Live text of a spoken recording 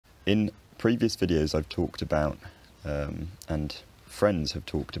In previous videos I've talked about, and friends have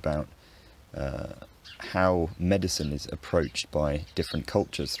talked about, how medicine is approached by different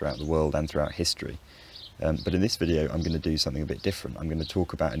cultures throughout the world and throughout history. But in this video I'm going to do something a bit different. I'm going to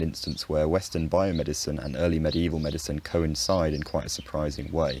talk about an instance where Western biomedicine and early medieval medicine coincide in quite a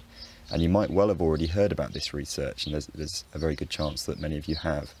surprising way. And you might well have already heard about this research, and there's a very good chance that many of you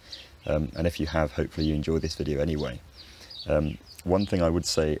have. And if you have, hopefully you enjoy this video anyway. One thing I would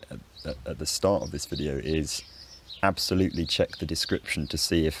say at the start of this video is absolutely check the description to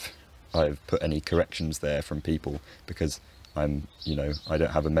see if I've put any corrections there from people, because I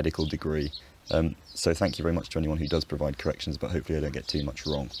don't have a medical degree. So thank you very much to anyone who does provide corrections, but hopefully I don't get too much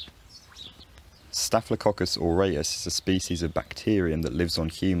wrong. Staphylococcus aureus is a species of bacterium that lives on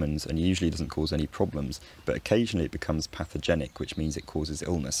humans and usually doesn't cause any problems, but occasionally it becomes pathogenic, which means it causes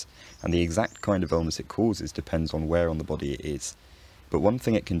illness. And the exact kind of illness it causes depends on where on the body it is. But one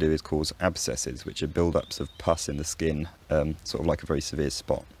thing it can do is cause abscesses, which are build-ups of pus in the skin, sort of like a very severe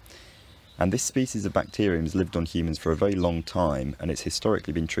spot. And this species of bacterium has lived on humans for a very long time, and it's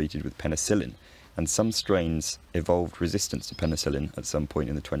historically been treated with penicillin. And some strains evolved resistance to penicillin at some point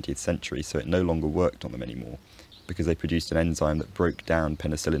in the 20th century, so it no longer worked on them anymore, because they produced an enzyme that broke down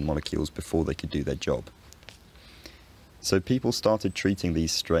penicillin molecules before they could do their job. So people started treating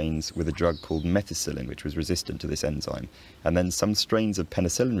these strains with a drug called methicillin, which was resistant to this enzyme, and then some strains of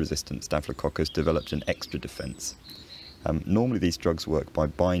penicillin-resistant Staphylococcus developed an extra defense. Normally these drugs work by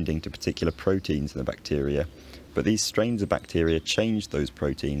binding to particular proteins in the bacteria, but these strains of bacteria changed those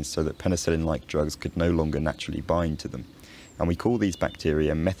proteins so that penicillin-like drugs could no longer naturally bind to them. And we call these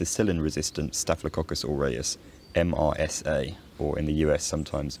bacteria methicillin-resistant Staphylococcus aureus, MRSA, or in the US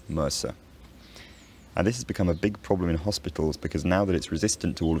sometimes MRSA. And this has become a big problem in hospitals because now that it's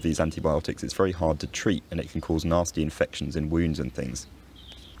resistant to all of these antibiotics, it's very hard to treat, and it can cause nasty infections in wounds and things.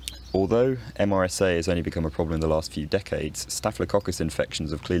 Although MRSA has only become a problem in the last few decades, Staphylococcus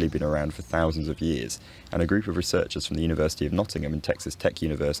infections have clearly been around for thousands of years, and a group of researchers from the University of Nottingham and Texas Tech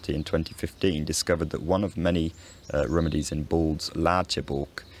University in 2015 discovered that one of many remedies in Bald's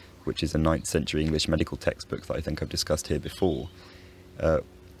Lægebok, which is a 9th century English medical textbook that I think I've discussed here before,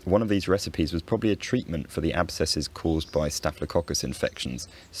 one of these recipes was probably a treatment for the abscesses caused by Staphylococcus infections,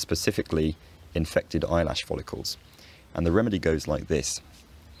 specifically infected eyelash follicles. And the remedy goes like this.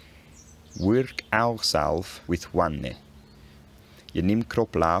 Work ourself with wanne. Je neem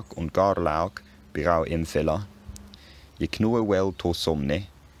kroplauk und garlauk, birau imfella. Je knoe wel to somne.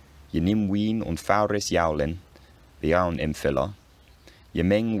 Je neem wien und faures jaulen, biraun imfella. Je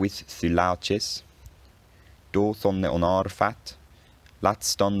meng with thulautjes. Do thonne on arfat. Lat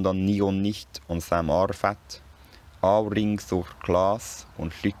standan nion nicht on tham arfat. Avring thor klaas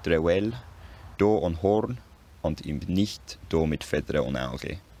und flyttre wel. Do on horn, und im nicht do mit fedre on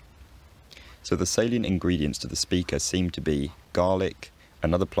auge. So the salient ingredients to the speaker seem to be garlic,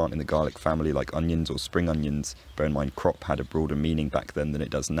 another plant in the garlic family like onions or spring onions. Bear in mind, crop had a broader meaning back then than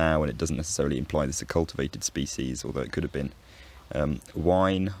it does now, and it doesn't necessarily imply this is a cultivated species, although it could have been.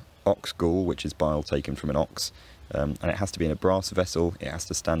 Wine, ox gall, which is bile taken from an ox, and it has to be in a brass vessel, it has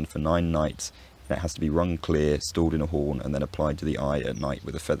to stand for 9 nights, and it has to be wrung clear, stored in a horn, and then applied to the eye at night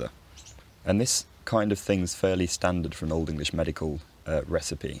with a feather. And this kind of thing's fairly standard for an Old English medical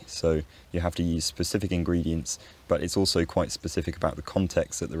recipe, so you have to use specific ingredients, but it's also quite specific about the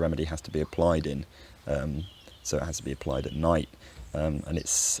context that the remedy has to be applied in. So it has to be applied at night, and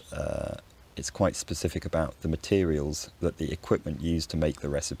it's quite specific about the materials that the equipment used to make the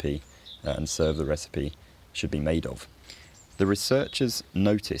recipe and serve the recipe should be made of. The researchers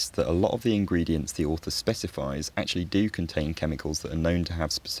noticed that a lot of the ingredients the author specifies actually do contain chemicals that are known to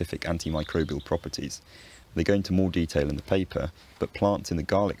have specific antimicrobial properties. They go into more detail in the paper, but plants in the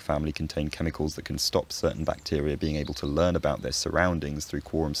garlic family contain chemicals that can stop certain bacteria being able to learn about their surroundings through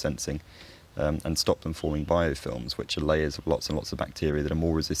quorum sensing, and stop them forming biofilms, which are layers of lots and lots of bacteria that are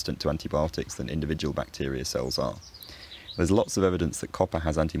more resistant to antibiotics than individual bacteria cells are. There's lots of evidence that copper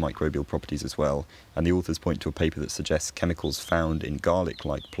has antimicrobial properties as well, and the authors point to a paper that suggests chemicals found in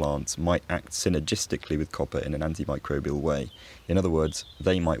garlic-like plants might act synergistically with copper in an antimicrobial way. In other words,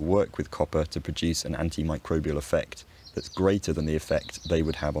 they might work with copper to produce an antimicrobial effect that's greater than the effect they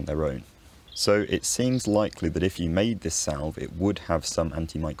would have on their own. So it seems likely that if you made this salve, it would have some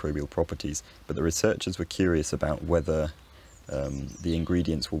antimicrobial properties, but the researchers were curious about whether the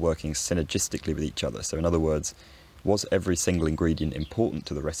ingredients were working synergistically with each other. So in other words, was every single ingredient important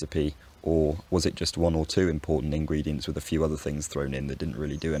to the recipe, or was it just 1 or 2 important ingredients with a few other things thrown in that didn't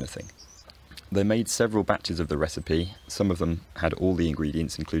really do anything? They made several batches of the recipe. Some of them had all the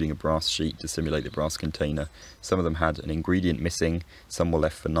ingredients, including a brass sheet to simulate the brass container. Some of them had an ingredient missing, some were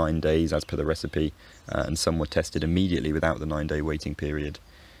left for 9 days as per the recipe, and some were tested immediately without the 9-day waiting period.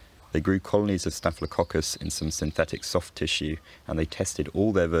 They grew colonies of Staphylococcus in some synthetic soft tissue, and they tested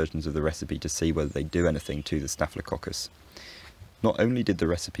all their versions of the recipe to see whether they do anything to the Staphylococcus. Not only did the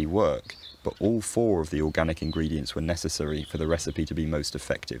recipe work, but all 4 of the organic ingredients were necessary for the recipe to be most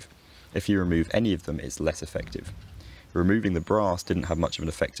effective. If you remove any of them, it's less effective. Removing the brass didn't have much of an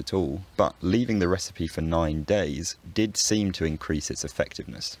effect at all, but leaving the recipe for 9 days did seem to increase its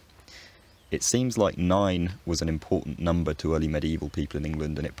effectiveness. It seems like 9 was an important number to early medieval people in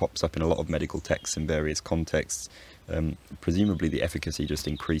England, and it pops up in a lot of medical texts in various contexts. Presumably the efficacy just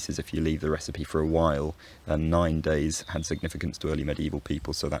increases if you leave the recipe for a while, and 9 days had significance to early medieval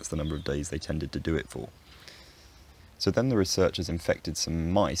people, so that's the number of days they tended to do it for. So then the researchers infected some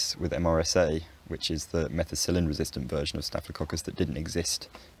mice with MRSA, which is the methicillin-resistant version of Staphylococcus that didn't exist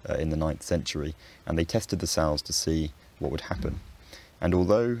in the 9th century, and they tested the cells to see what would happen. And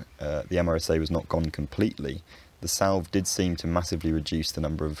although the MRSA was not gone completely, the salve did seem to massively reduce the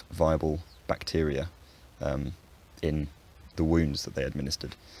number of viable bacteria in the wounds that they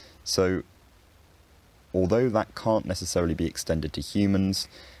administered. So although that can't necessarily be extended to humans,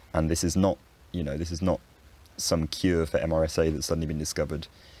 and this is not, this is not some cure for MRSA that's suddenly been discovered,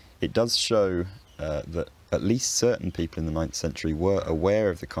 it does show that at least certain people in the 9th century were aware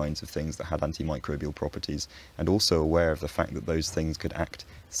of the kinds of things that had antimicrobial properties, and also aware of the fact that those things could act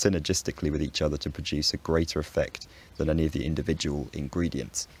synergistically with each other to produce a greater effect than any of the individual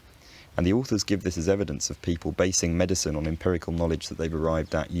ingredients. And the authors give this as evidence of people basing medicine on empirical knowledge that they've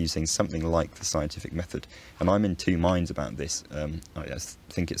arrived at using something like the scientific method. And I'm in two minds about this. I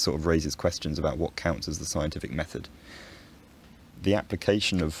think it sort of raises questions about what counts as the scientific method. The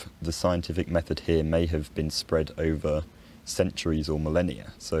application of the scientific method here may have been spread over centuries or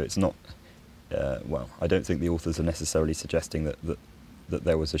millennia. So it's not, well, I don't think the authors are necessarily suggesting that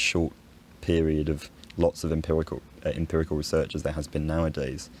there was a short period of lots of empirical research as there has been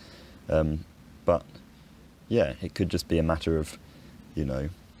nowadays. But yeah, it could just be a matter of,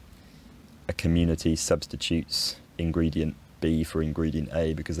 a community substitutes ingredient B for ingredient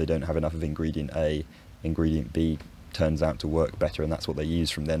A because they don't have enough of ingredient A. Ingredient B turns out to work better, and that's what they use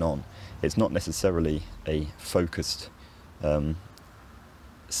from then on. It's not necessarily a focused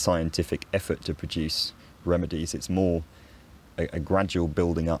scientific effort to produce remedies. It's more a gradual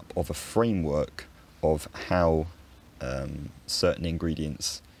building up of a framework of how certain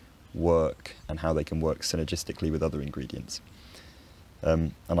ingredients work and how they can work synergistically with other ingredients.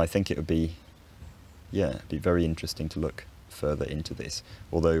 And I think it would be, be very interesting to look further into this,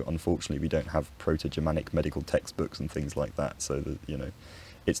 although unfortunately we don't have proto-Germanic medical textbooks and things like that, so that,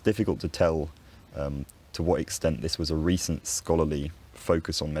 it's difficult to tell to what extent this was a recent scholarly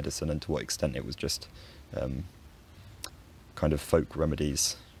focus on medicine and to what extent it was just kind of folk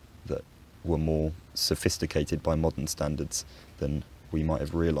remedies that were more sophisticated by modern standards than we might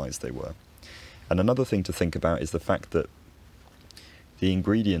have realised they were. And another thing to think about is the fact that the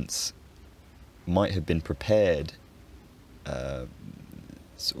ingredients might have been prepared,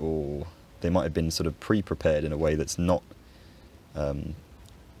 or they might have been sort of pre-prepared in a way that's not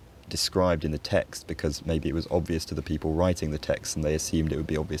described in the text, because maybe it was obvious to the people writing the text and they assumed it would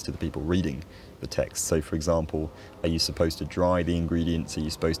be obvious to the people reading the text. So for example, are you supposed to dry the ingredients? Are you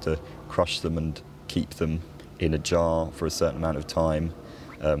supposed to crush them and keep them in a jar for a certain amount of time?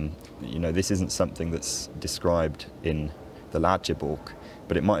 This isn't something that's described in the Lagerbuch,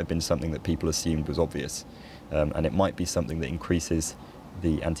 but it might have been something that people assumed was obvious, and it might be something that increases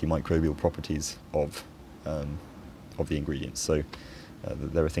the antimicrobial properties of the ingredients. So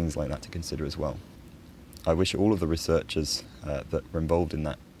there are things like that to consider as well. I wish all of the researchers that were involved in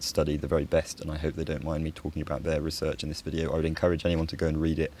that study the very best, and I hope they don't mind me talking about their research in this video. I would encourage anyone to go and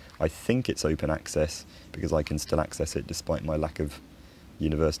read it. I think it's open access because I can still access it despite my lack of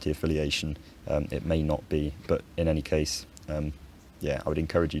university affiliation. It may not be, but in any case, I would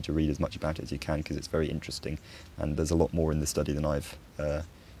encourage you to read as much about it as you can because it's very interesting, and there's a lot more in the study than I've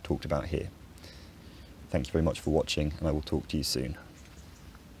talked about here. Thank you very much for watching, and I will talk to you soon.